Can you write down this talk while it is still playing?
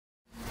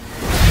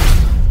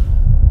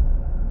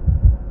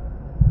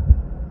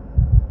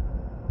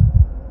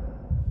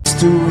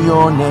to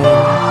your name.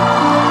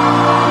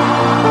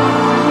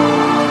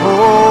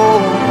 Oh,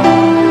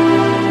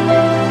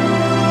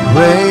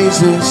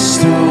 praises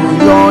to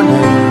your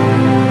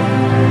name.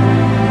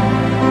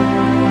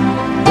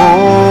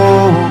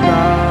 Oh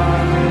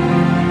God,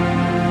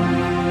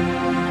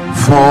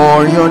 for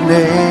your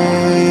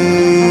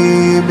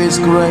name is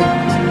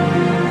great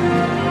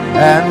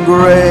and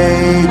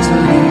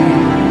greatly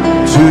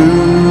to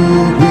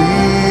be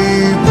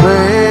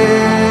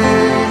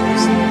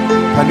praised.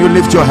 Can you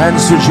lift your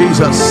hands to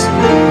Jesus?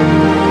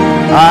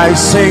 I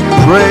sing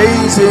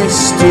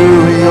praises to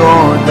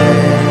your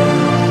name.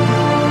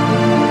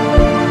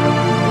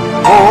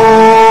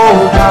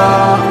 Oh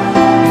God,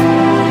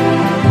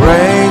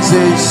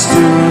 praises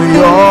to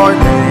your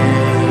name.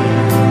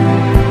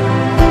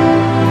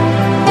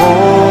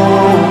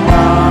 Oh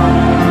God,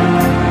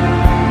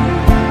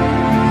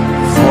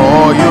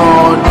 for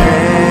your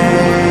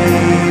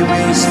name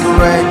is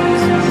great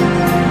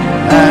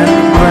and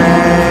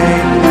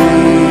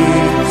greatly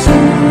to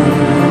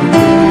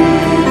be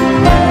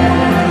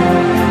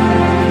praised.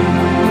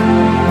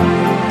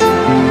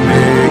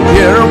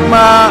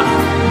 Megirma,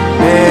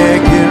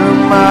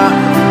 Megirma,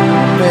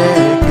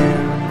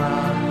 Megirma,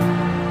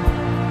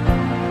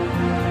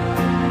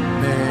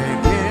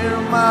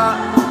 Megirma,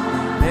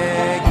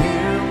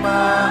 Megirma,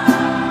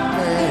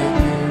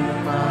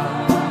 Megirma,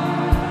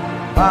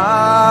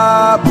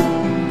 Babu,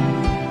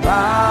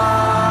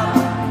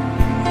 Babu,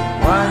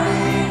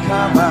 Wani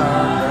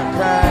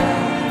Kamadakai,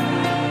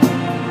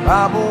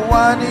 Babu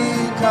Wani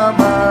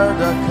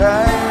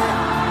Kamadakai.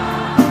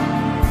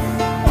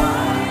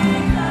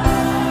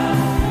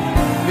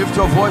 Lift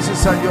your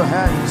voices and your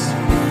hands.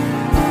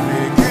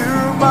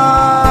 Megirma,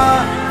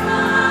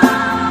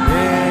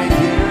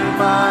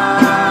 Megirma,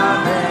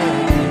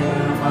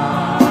 Megirma,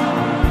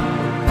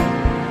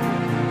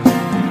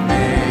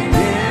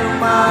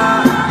 Megirma,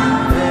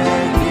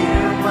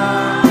 Megirma,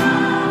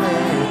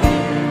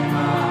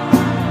 Megirma,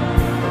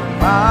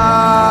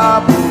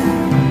 Babu,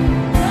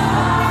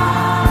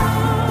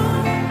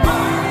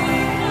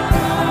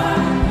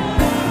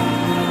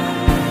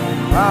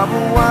 Babu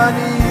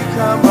Wani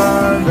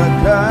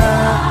Kamadakai.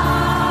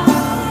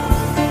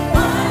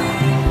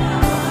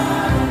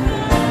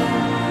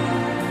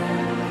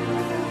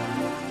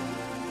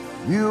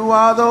 You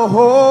are the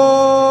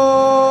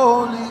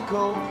Holy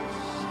Ghost,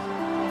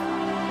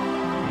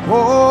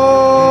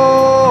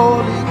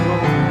 Holy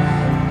Ghost,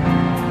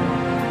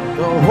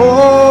 the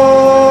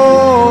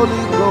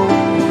Holy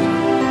Ghost,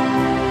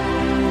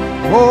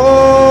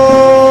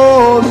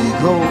 Holy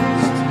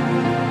Ghost.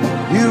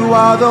 You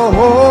are the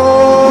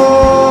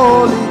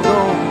Holy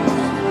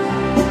Ghost,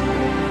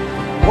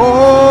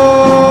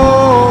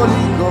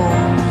 Holy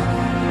Ghost.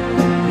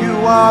 You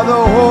are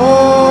the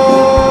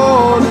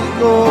Holy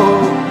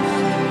Ghost,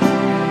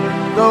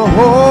 the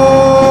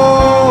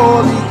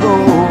Holy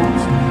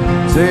Ghost.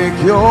 Take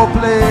your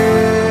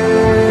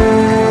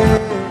place,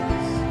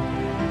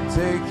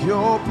 take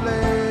your place,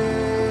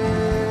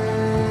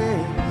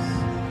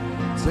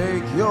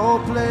 take your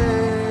place.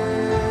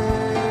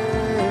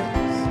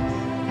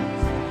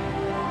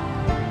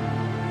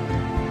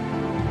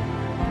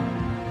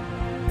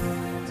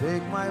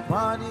 Take my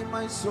body,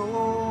 my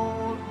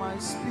soul, my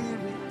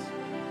spirit,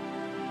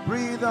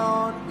 breathe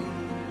on me.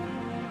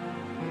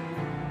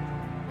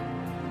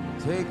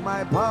 Take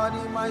my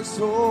body, my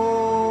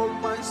soul,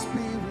 my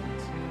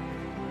spirit,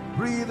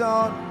 breathe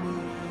on me.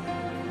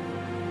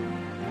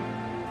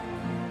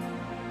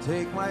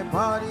 Take my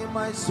body,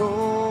 my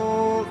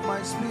soul,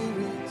 my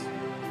spirit.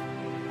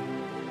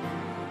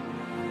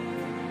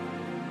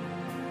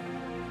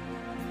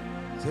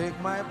 Take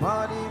my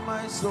body,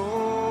 my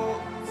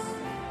soul.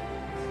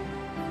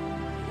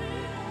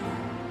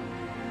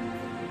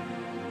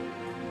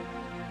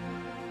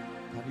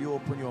 Can you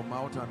open your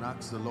mouth and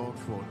ask the Lord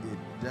for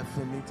a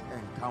definite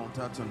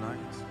encounter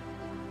tonight?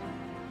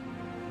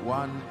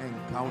 One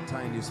encounter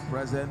in His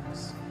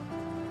presence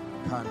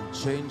can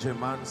change a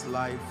man's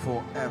life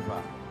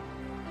forever.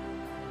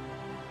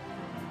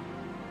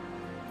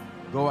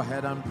 Go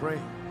ahead and pray.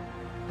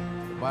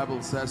 The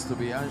Bible says to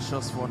be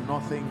anxious for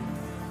nothing.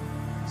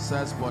 It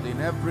says, but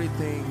in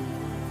everything,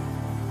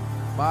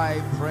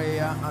 by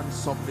prayer and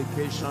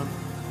supplication,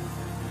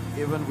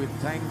 even with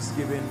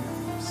thanksgiving,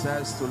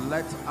 says to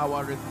let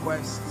our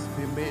requests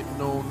be made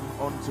known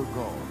unto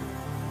God.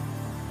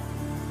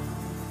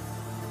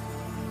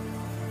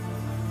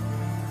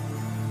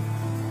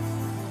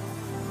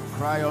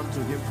 Cry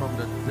unto Him from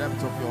the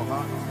depth of your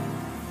heart.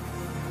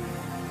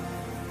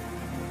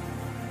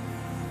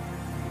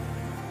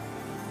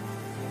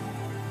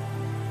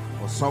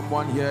 For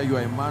someone here, you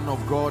are a man of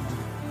God.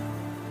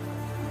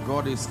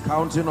 God is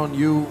counting on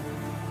you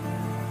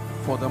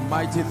for the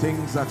mighty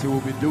things that He will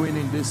be doing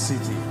in this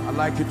city. I'd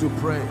like you to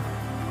pray.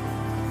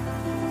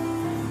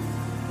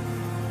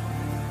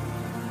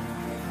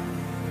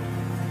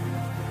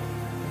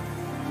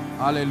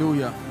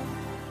 Hallelujah.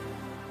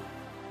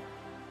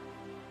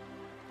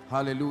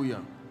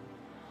 Hallelujah.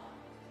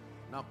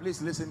 Now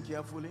please listen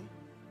carefully.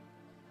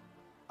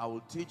 I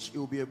will teach. It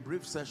will be a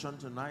brief session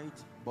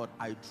tonight, but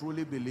I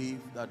truly believe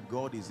that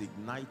God is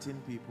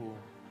igniting people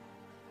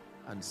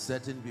and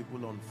setting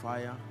people on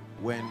fire.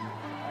 When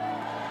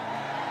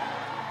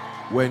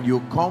you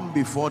come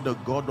before the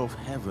God of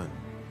heaven,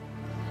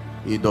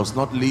 He does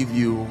not leave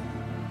you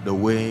the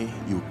way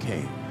you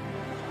came.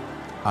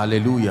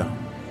 Hallelujah.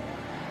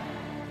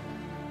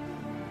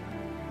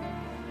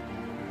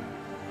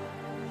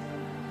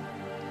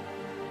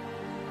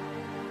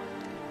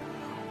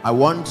 I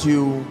want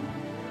you,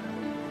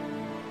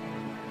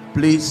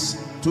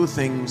 please, two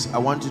things. I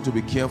want you to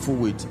be careful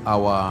with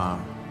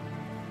our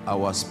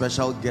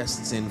special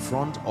guests in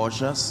front,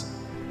 ushers,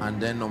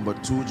 and then number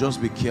two,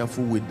 just be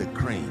careful with the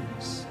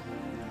cranes.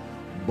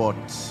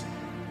 But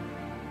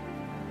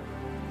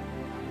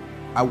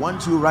I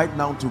want you right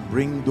now to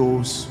bring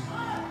those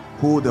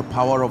who the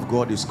power of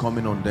God is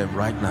coming on them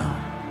right now,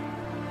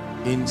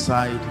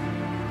 inside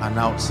and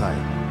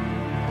outside.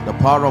 The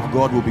power of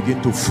God will begin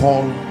to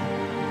fall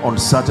on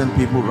certain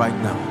people right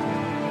now.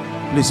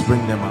 Please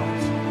bring them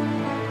out.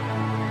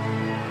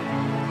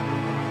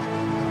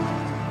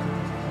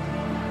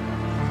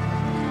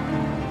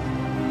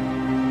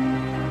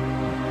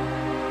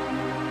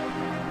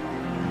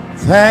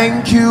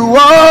 Thank you,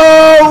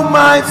 oh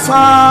my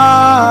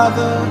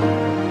Father,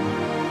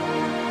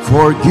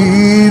 for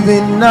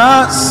giving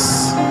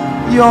us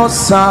your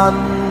Son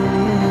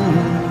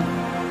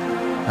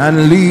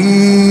and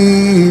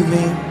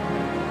leaving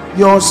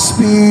your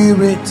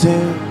Spirit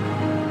till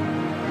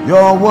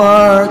your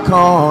work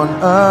on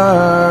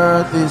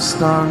earth is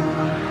done.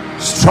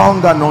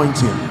 Strong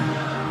anointing.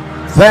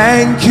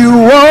 Thank you,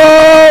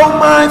 oh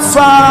my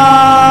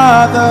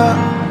Father,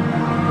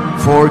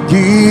 for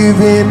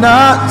giving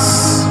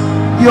us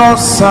your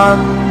Son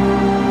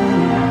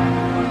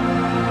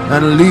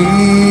and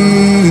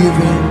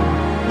leaving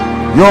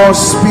your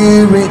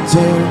Spirit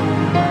till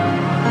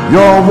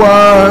your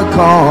work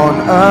on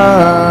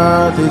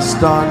earth is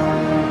done.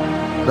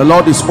 The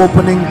Lord is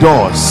opening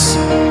doors.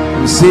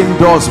 I'm seeing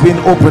doors being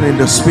opened in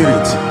the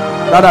spirit.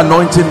 That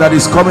anointing that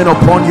is coming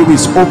upon you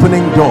is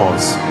opening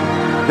doors.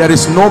 There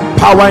is no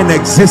power in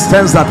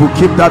existence that will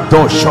keep that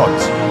door shut.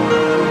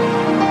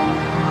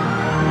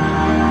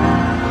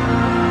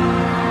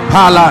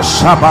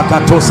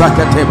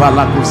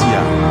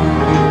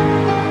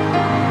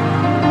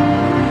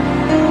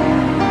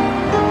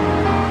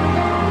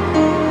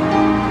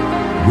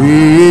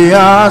 We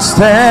are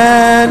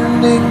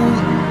standing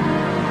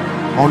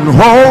on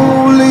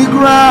holy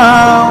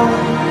ground,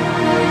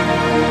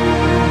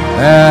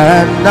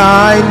 and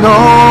I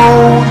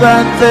know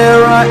that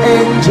there are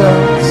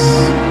angels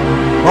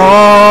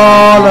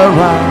all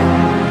around.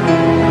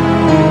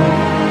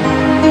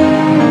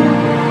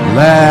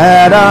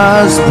 Let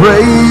us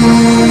praise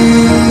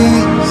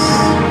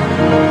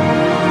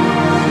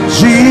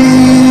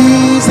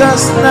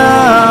Jesus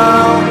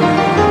now.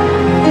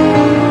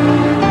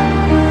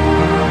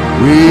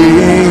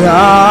 We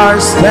are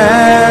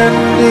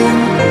standing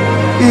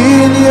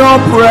in your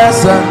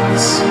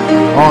presence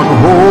on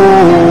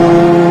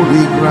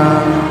holy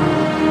ground.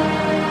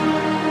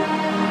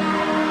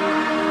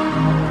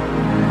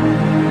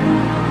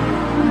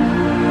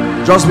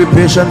 Just be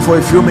patient for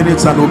a few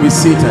minutes and we'll be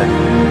seated.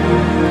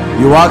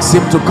 You ask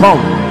him to come.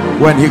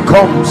 When he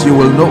comes, you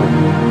will know.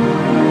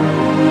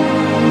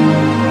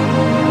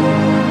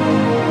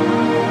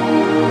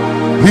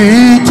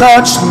 He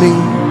touched me.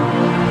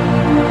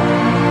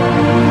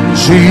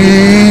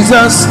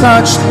 Jesus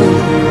touched me.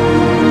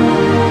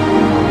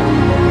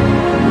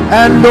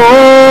 And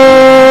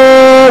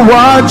oh,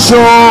 what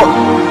joy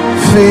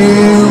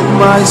filled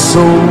my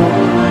soul.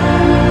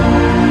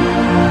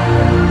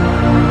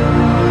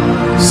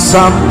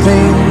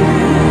 Something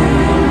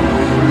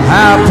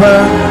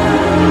happened,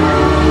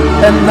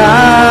 and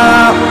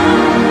now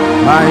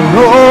I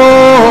know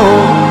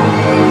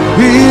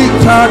he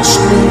touched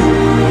me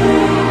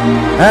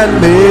and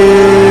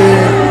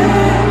made.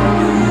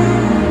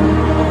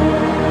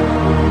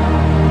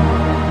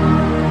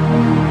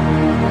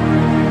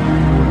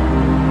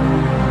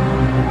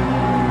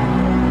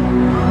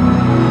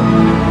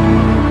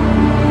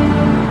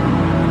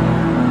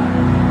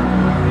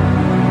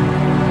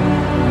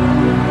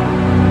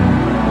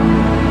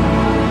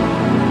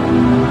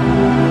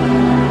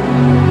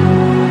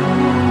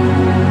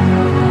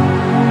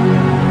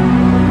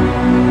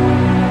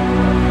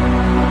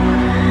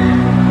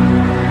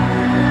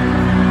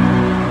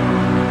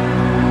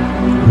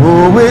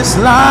 Who is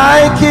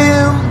like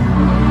him,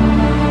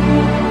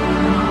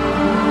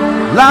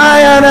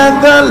 Lion and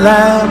the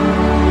Lamb,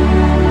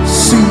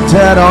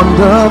 seated on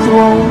the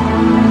throne.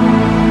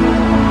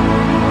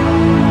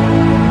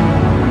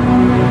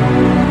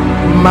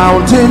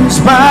 Mountains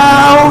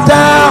bow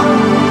down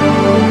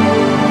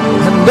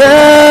and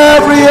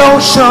every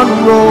ocean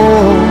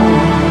roll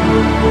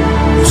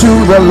to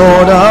the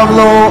Lord of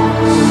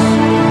Lords.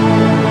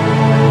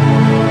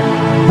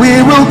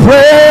 We will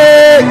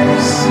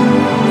praise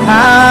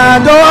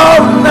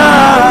Adonai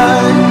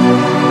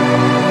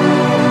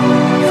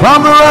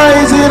from the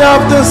rising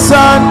of the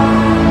sun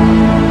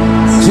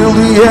till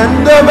the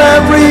end of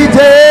every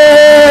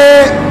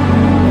day.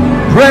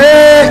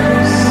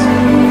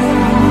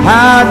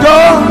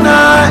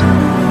 Adonai,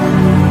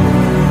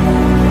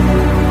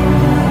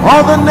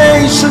 all the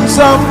nations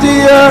of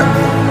the earth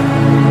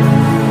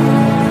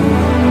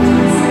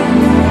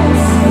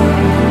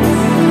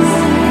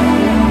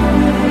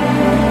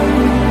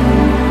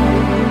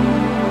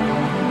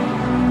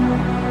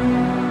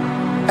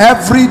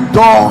every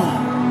door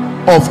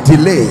of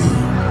delay,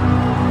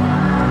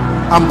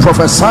 I'm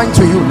prophesying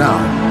to you now,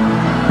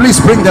 please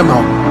bring them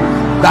out,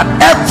 that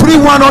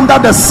everyone under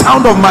the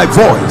sound of my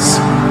voice,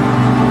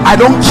 I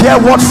don't care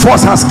what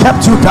force has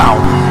kept you down,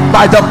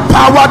 by the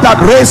power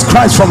that raised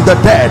Christ from the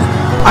dead,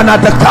 and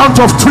at the count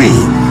of 3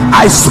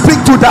 I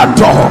speak to that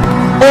door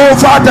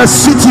over the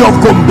city of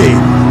Gombe.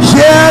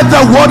 Hear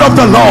the word of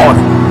the Lord.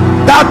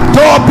 That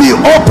door be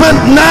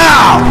opened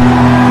now.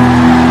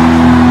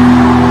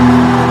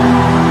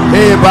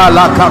 Be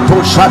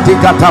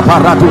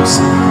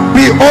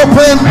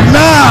opened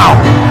now.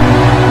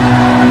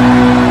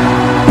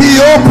 Be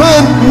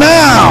opened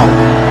now.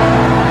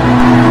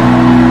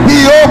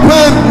 Be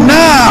opened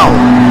now.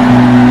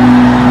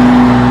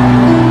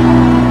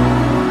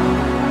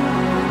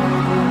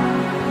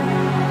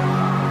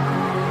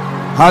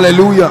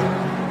 Hallelujah.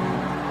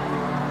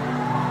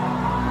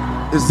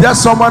 Is there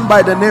someone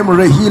by the name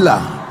Rahila?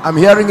 I'm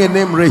hearing a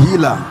name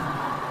Rahila.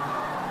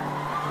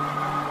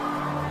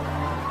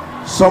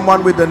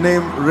 Someone with the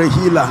name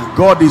Rahila.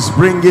 God is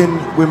bringing,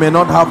 we may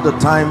not have the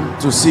time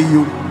to see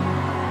you,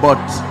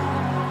 but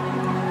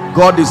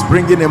God is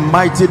bringing a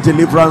mighty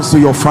deliverance to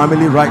your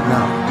family right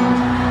now.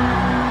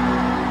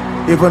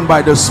 Even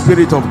by the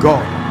Spirit of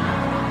God,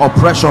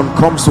 oppression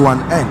comes to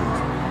an end.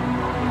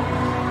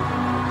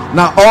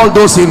 Now all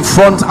those in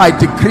front, I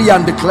decree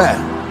and declare,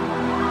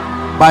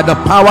 by the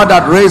power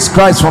that raised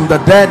Christ from the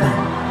dead,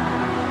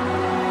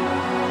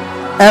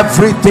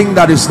 everything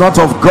that is not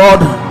of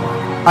God,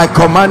 I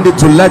command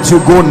it to let you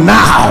go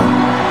now.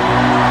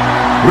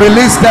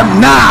 Release them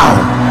now.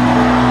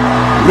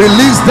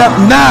 Release them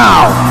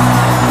now.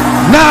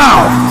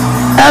 Now,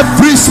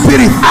 every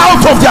spirit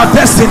out of their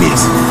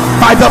destinies,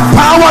 by the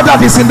power that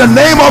is in the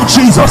name of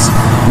Jesus.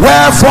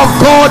 Wherefore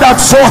God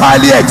hath so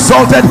highly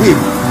exalted him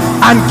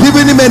and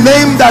given him a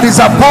name that is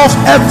above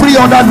every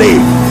other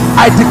name.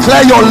 I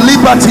declare your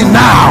liberty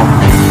now.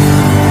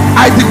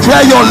 I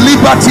declare your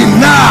liberty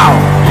now,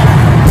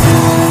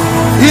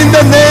 in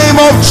the name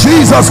of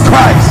Jesus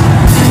Christ.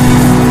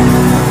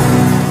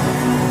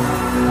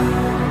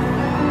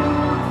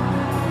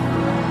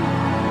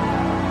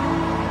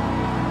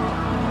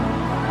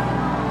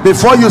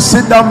 Before you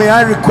sit down, may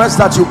I request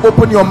that you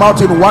open your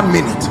mouth in 1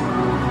 minute,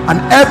 and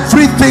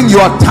everything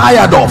you are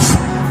tired of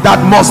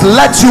that must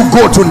let you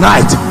go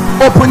tonight,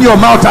 open your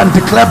mouth and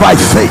declare by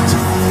faith.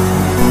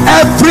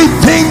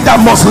 Everything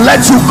that must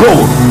let you go,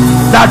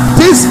 that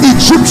these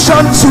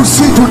Egyptians you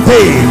see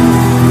today,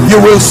 you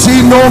will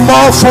see no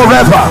more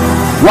forever.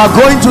 We are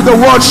going to the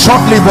word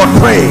shortly, but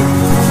pray.